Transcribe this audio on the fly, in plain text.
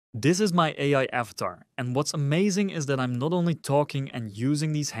This is my AI avatar, and what's amazing is that I'm not only talking and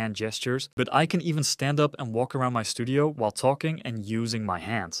using these hand gestures, but I can even stand up and walk around my studio while talking and using my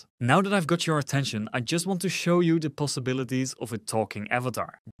hands. Now that I've got your attention, I just want to show you the possibilities of a talking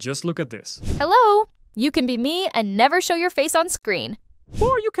avatar. Just look at this. Hello! You can be me and never show your face on screen.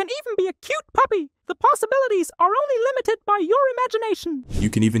 Or you can even be a cute puppy. The possibilities are only limited by your imagination. You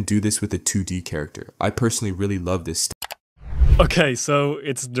can even do this with a 2D character. I personally really love this. Okay, so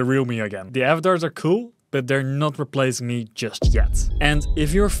it's the real me again. The avatars are cool, but they're not replacing me just yet. And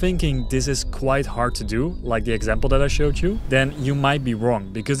if you're thinking this is quite hard to do, like the example that I showed you, then you might be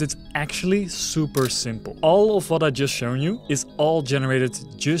wrong, because it's actually super simple. All of what I just shown you is all generated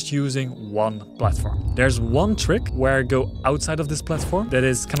just using one platform. There's one trick where I go outside of this platform that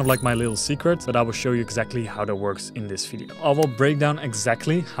is kind of like my little secret, but I will show you exactly how that works in this video. I will break down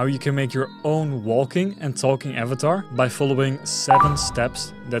exactly how you can make your own walking and talking avatar by following 7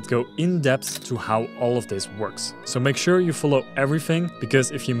 steps that go in depth to how all of this works. So make sure you follow everything,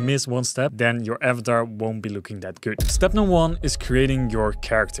 because if you miss one step, then your avatar won't be looking that good. Step number 1 is creating your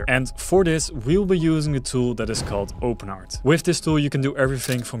character. And for this, we'll be using a tool that is called OpenArt. With this tool, you can do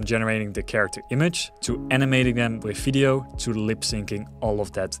everything from generating the character image, to animating them with video, to lip syncing all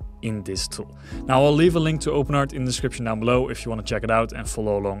of that in this tool. Now I'll leave a link to OpenArt in the description down below if you want to check it out and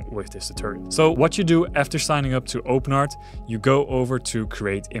follow along with this tutorial. So what you do after signing up to OpenArt, you go over to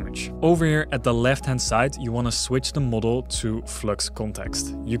create image. Over here at the left hand side, you want to switch the model to Flux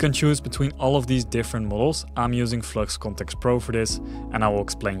Context. You can choose between all of these different models. I'm using Flux Context Pro for this, and I will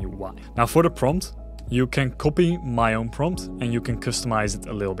explain you why. Now for the prompt, you can copy my own prompt and you can customize it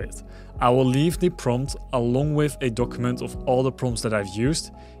a little bit. I will leave the prompt along with a document of all the prompts that I've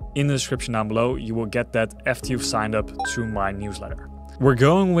used in the description down below. You will get that after you've signed up to my newsletter. We're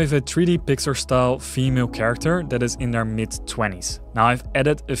going with a 3D Pixar style female character that is in their mid-20s. Now I've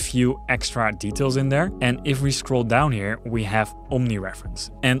added a few extra details in there, and if we scroll down here, we have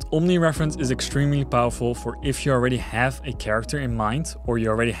omnireference. And omnireference is extremely powerful for if you already have a character in mind, or you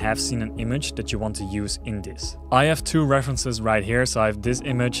already have seen an image that you want to use in this. I have 2 references right here, so I have this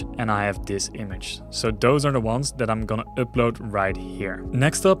image and I have this image. So those are the ones that I'm gonna upload right here.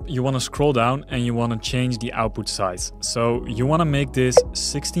 Next up, you wanna scroll down and you wanna change the output size. So you wanna make this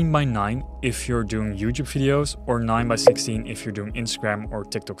 16 by 9 if you're doing YouTube videos, or 9 by 16 if you're doing Instagram or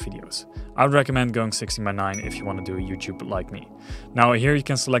TikTok videos. I would recommend going 16 by 9 if you want to do YouTube like me. Now here you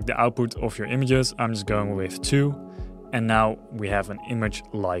can select the output of your images. I'm just going with 2, and now we have an image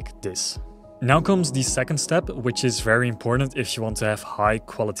like this. Now comes the second step, which is very important if you want to have high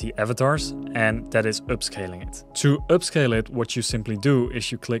quality avatars, and that is upscaling it. To upscale it, what you simply do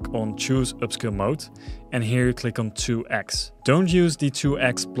is you click on choose upscale mode, and here you click on 2x. Don't use the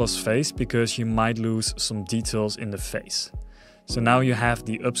 2x plus face, because you might lose some details in the face. So now you have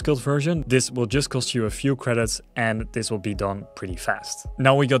the upscaled version. This will just cost you a few credits and this will be done pretty fast.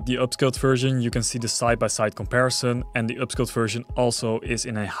 Now we got the upscaled version. You can see the side-by-side comparison, and the upscaled version also is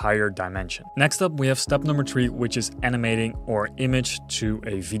in a higher dimension. Next up, we have step number 3, which is animating or image to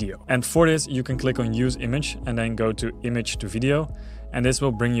a video. And for this, you can click on use image and then go to image to video, and this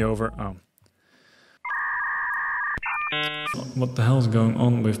will bring you over. What the hell is going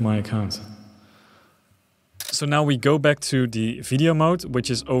on with my account? So now we go back to the video mode,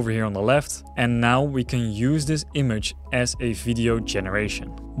 which is over here on the left. And now we can use this image as a video generation.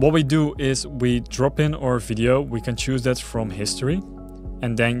 What we do is we drop in our video. We can choose that from history.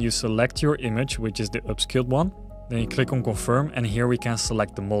 And then you select your image, which is the upscaled one. Then you click on confirm, and here we can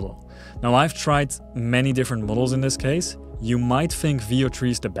select the model. Now I've tried many different models in this case. You might think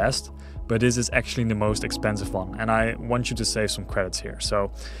VO3 is the best, but this is actually the most expensive one. And I want you to save some credits here.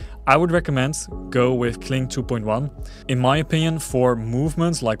 So I would recommend go with Kling 2.1. In my opinion, for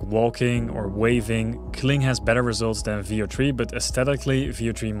movements like walking or waving, Kling has better results than VO3, but aesthetically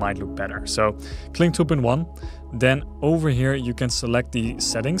VO3 might look better. So Kling 2.1. Then over here you can select the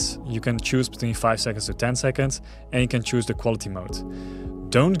settings. You can choose between 5 seconds to 10 seconds, and you can choose the quality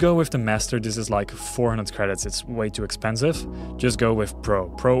mode. Don't go with the master. This is like 400 credits. It's way too expensive. Just go with Pro.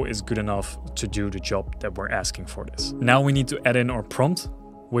 Pro is good enough to do the job that we're asking for this. Now we need to add in our prompt,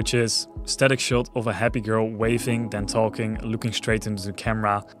 which is static shot of a happy girl waving, then talking, looking straight into the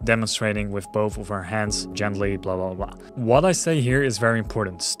camera, demonstrating with both of her hands gently, blah, blah, blah. What I say here is very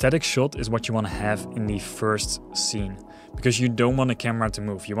important. Static shot is what you want to have in the first scene, because you don't want the camera to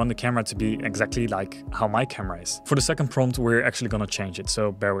move. You want the camera to be exactly like how my camera is. For the second prompt, we're actually gonna change it,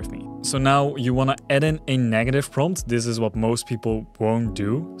 so bear with me. So now you wanna add in a negative prompt. This is what most people won't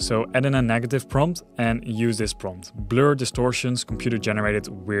do. So add in a negative prompt and use this prompt. Blur, distortions, computer generated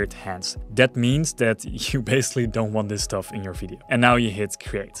weird hands. That means that you basically don't want this stuff in your video. And now you hit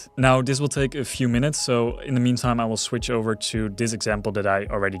create. Now this will take a few minutes, so in the meantime I will switch over to this example that I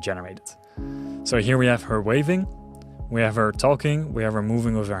already generated. So here we have her waving, we have her talking, we have her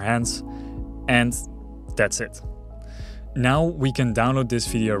moving with her hands, and that's it. Now we can download this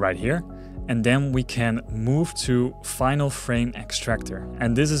video right here, and then we can move to final frame extractor.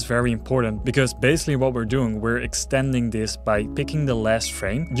 And this is very important because basically what we're doing, we're extending this by picking the last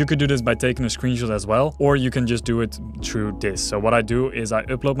frame. You could do this by taking a screenshot as well, or you can just do it through this. So what I do is I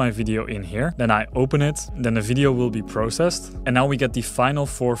upload my video in here, then I open it, then the video will be processed, and now we get the final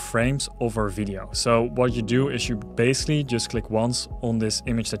 4 frames of our video. So what you do is you basically just click once on this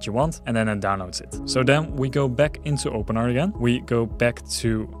image that you want, and then it downloads it. So then we go back into OpenArt again. We go back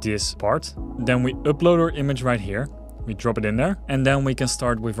to this part. Then we upload our image right here, we drop it in there, and then we can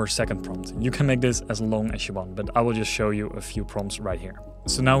start with our second prompt. You can make this as long as you want, but I will just show you a few prompts right here.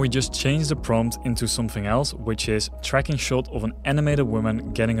 So now we just change the prompt into something else, which is tracking shot of an animated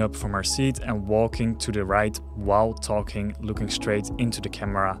woman getting up from her seat and walking to the right while talking, looking straight into the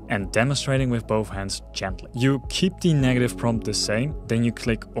camera and demonstrating with both hands gently. You keep the negative prompt the same, then you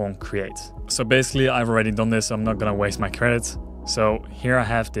click on create. So basically I've already done this, so I'm not gonna waste my credits. So here I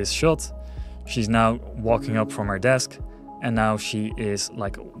have this shot. She's now walking up from her desk, and now she is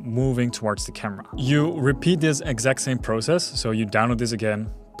like moving towards the camera. You repeat this exact same process. So you download this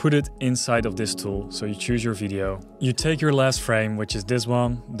again, put it inside of this tool. So you choose your video, you take your last frame, which is this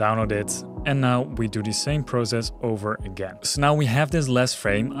one, download it, and now we do the same process over again. So now we have this last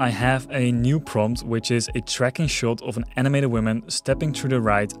frame. I have a new prompt, which is a tracking shot of an animated woman stepping through the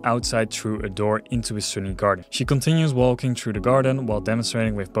right outside through a door into a sunny garden. She continues walking through the garden while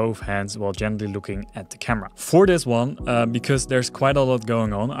demonstrating with both hands while gently looking at the camera. For this one, because there's quite a lot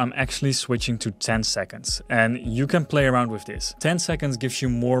going on, I'm actually switching to 10 seconds, and you can play around with this. 10 seconds gives you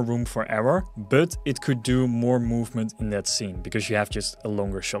more room for error, but it could do more movement in that scene because you have just a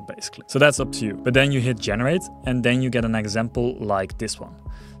longer shot basically. So that's up to you. But then you hit generate, and then you get an example like this one.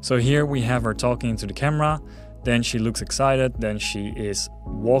 So here we have her talking into the camera, then she looks excited, then she is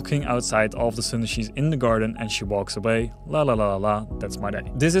walking outside, all of a sudden she's in the garden and she walks away, la la la la la, that's my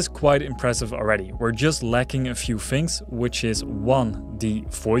day. This is quite impressive already. We're just lacking a few things, which is one, the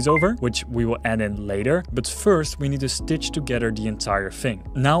voiceover, which we will add in later, but first we need to stitch together the entire thing.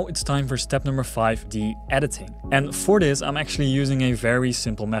 Now it's time for step number 5, the editing. And for this, I'm actually using a very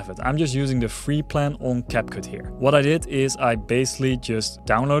simple method. I'm just using the free plan on CapCut here. What I did is I basically just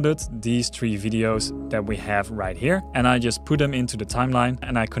downloaded these 3 videos that we have right here, and I just put them into the timeline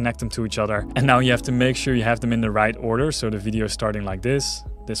and I connect them to each other. And now you have to make sure you have them in the right order. So the video is starting like this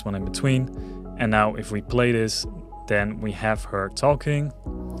one in between. And now if we play this, then we have her talking.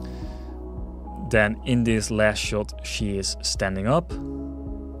 Then in this last shot, she is standing up.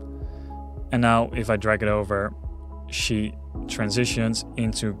 And now if I drag it over, she transitions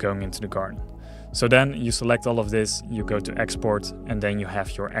into going into the garden. So then you select all of this, you go to export, and then you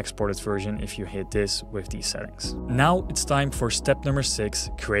have your exported version if you hit this with these settings. Now it's time for step number 6,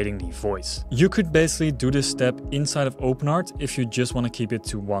 creating the voice. You could basically do this step inside of OpenArt if you just want to keep it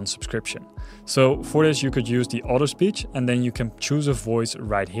to 1 subscription. So for this you could use the auto speech, and then you can choose a voice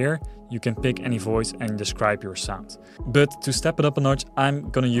right here. You can pick any voice and describe your sound. But to step it up a notch, I'm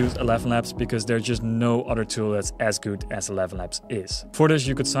gonna use 11 Labs because there's just no other tool that's as good as 11 Labs is. For this,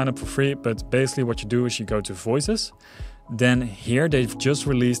 you could sign up for free, but basically what you do is you go to voices. Then here they've just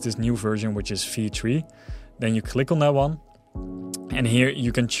released this new version, which is V3. Then you click on that one. And here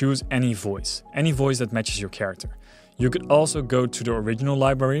you can choose any voice that matches your character. You could also go to the original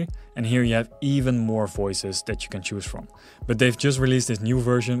library, and here you have even more voices that you can choose from. But they've just released this new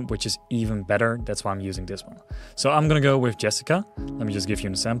version, which is even better. That's why I'm using this one. So I'm gonna go with Jessica. Let me just give you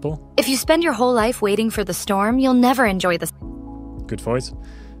an example. If you spend your whole life waiting for the storm, you'll never enjoy the... Good voice.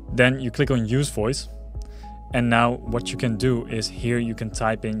 Then you click on use voice. And now what you can do is here you can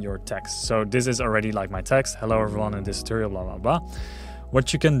type in your text. So this is already like my text. Hello everyone, in this tutorial, blah, blah, blah.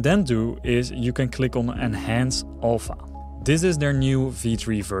 What you can then do is you can click on Enhance Alpha. This is their new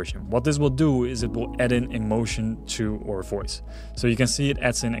V3 version. What this will do is it will add in emotion to our voice. So you can see it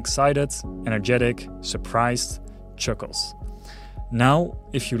adds in excited, energetic, surprised, chuckles. Now,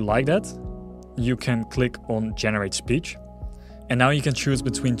 if you like that, you can click on Generate Speech. And now you can choose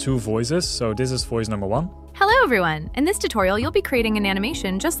between 2 voices. So this is voice number 1. Hello everyone! In this tutorial, you'll be creating an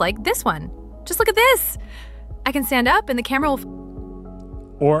animation just like this one. Just look at this! I can stand up and the camera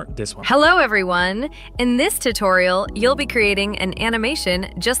will... Or this one. Hello everyone! In this tutorial, you'll be creating an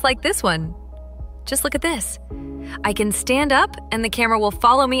animation just like this one. Just look at this. I can stand up and the camera will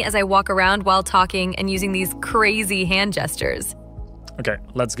follow me as I walk around while talking and using these crazy hand gestures. Okay,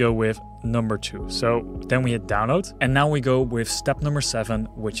 let's go with number 2. So then we hit download, and now we go with step number 7,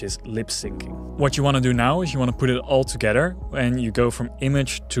 which is lip syncing. What you want to do now is you want to put it all together, and you go from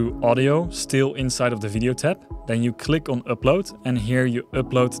image to audio, still inside of the video tab. Then you click on upload, and here you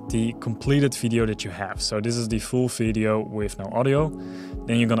upload the completed video that you have. So this is the full video with no audio.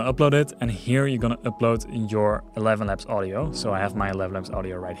 Then you're gonna upload it, and here you're gonna upload your 11 Labs audio. So I have my 11 Labs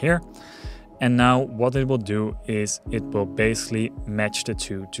audio right here. And now what it will do is it will basically match the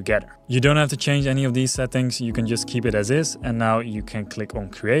two together. You don't have to change any of these settings. You can just keep it as is. And now you can click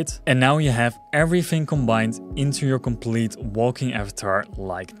on create. And now you have everything combined into your complete walking avatar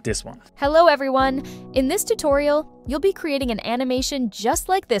like this one. Hello everyone! In this tutorial, you'll be creating an animation just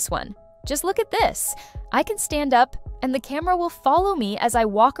like this one. Just look at this. I can stand up and the camera will follow me as I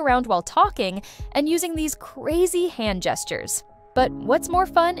walk around while talking and using these crazy hand gestures. But what's more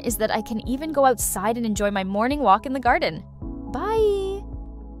fun is that I can even go outside and enjoy my morning walk in the garden. Bye!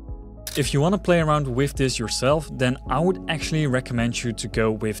 If you want to play around with this yourself, then I would actually recommend you to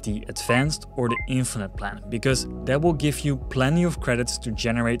go with the advanced or the infinite plan, because that will give you plenty of credits to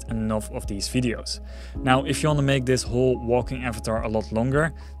generate enough of these videos. Now, if you want to make this whole walking avatar a lot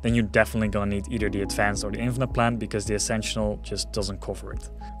longer, then you're definitely going to need either the advanced or the infinite plan, because the essential just doesn't cover it.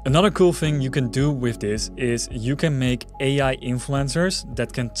 Another cool thing you can do with this is you can make AI influencers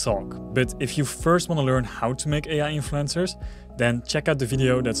that can talk. But if you first want to learn how to make AI influencers, then check out the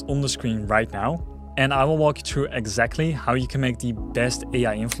video that's on the screen right now. And I will walk you through exactly how you can make the best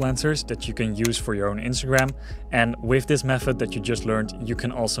AI influencers that you can use for your own Instagram. And with this method that you just learned, you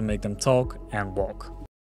can also make them talk and walk.